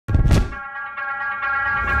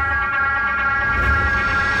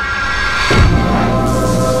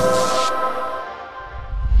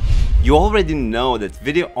You already know that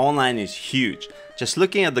video online is huge. Just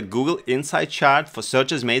looking at the Google Insight chart for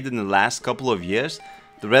searches made in the last couple of years,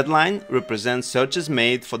 the red line represents searches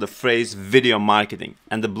made for the phrase video marketing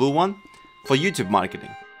and the blue one for YouTube marketing.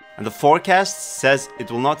 And the forecast says it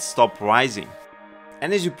will not stop rising.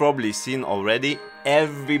 And as you've probably seen already,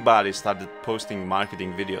 everybody started posting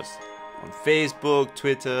marketing videos on Facebook,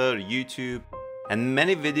 Twitter, YouTube, and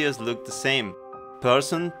many videos look the same.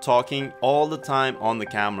 Person talking all the time on the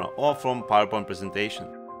camera or from PowerPoint presentation.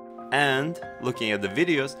 And looking at the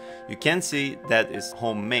videos, you can see that is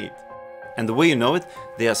homemade. And the way you know it,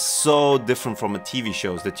 they are so different from the TV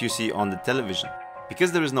shows that you see on the television.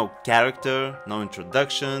 Because there is no character, no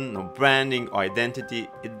introduction, no branding or identity,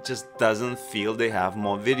 it just doesn't feel they have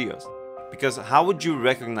more videos. Because how would you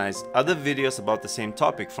recognize other videos about the same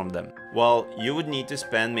topic from them? Well, you would need to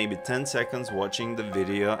spend maybe 10 seconds watching the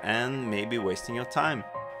video and maybe wasting your time.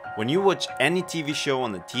 When you watch any TV show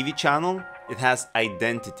on the TV channel, it has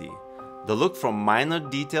identity. The look from minor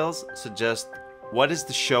details suggests what is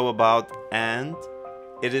the show about, and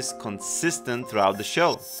it is consistent throughout the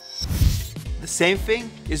show. The same thing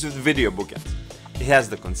is with video bookends. It has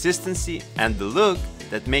the consistency and the look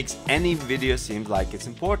that makes any video seem like it's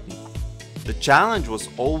important. The challenge was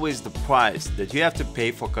always the price that you have to pay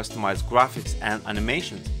for customized graphics and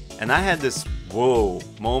animations. And I had this whoa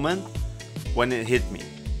moment when it hit me.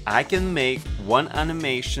 I can make one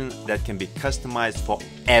animation that can be customized for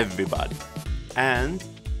everybody. And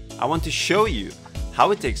I want to show you how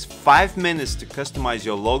it takes 5 minutes to customize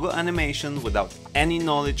your logo animation without any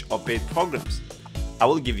knowledge or paid programs. I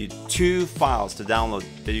will give you 2 files to download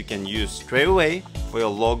that you can use straight away for your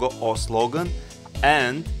logo or slogan,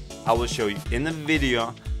 and I will show you in a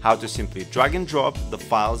video how to simply drag and drop the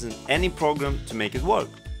files in any program to make it work.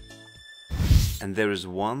 And there is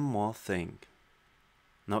one more thing.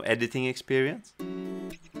 No editing experience?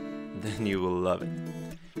 Then you will love it.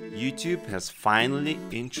 YouTube has finally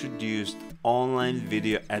introduced online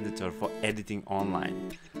video editor for editing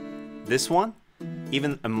online. This one,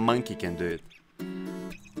 even a monkey can do it.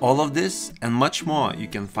 All of this and much more you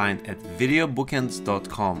can find at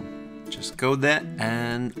videobookends.com. Just go there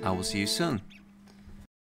and I will see you soon.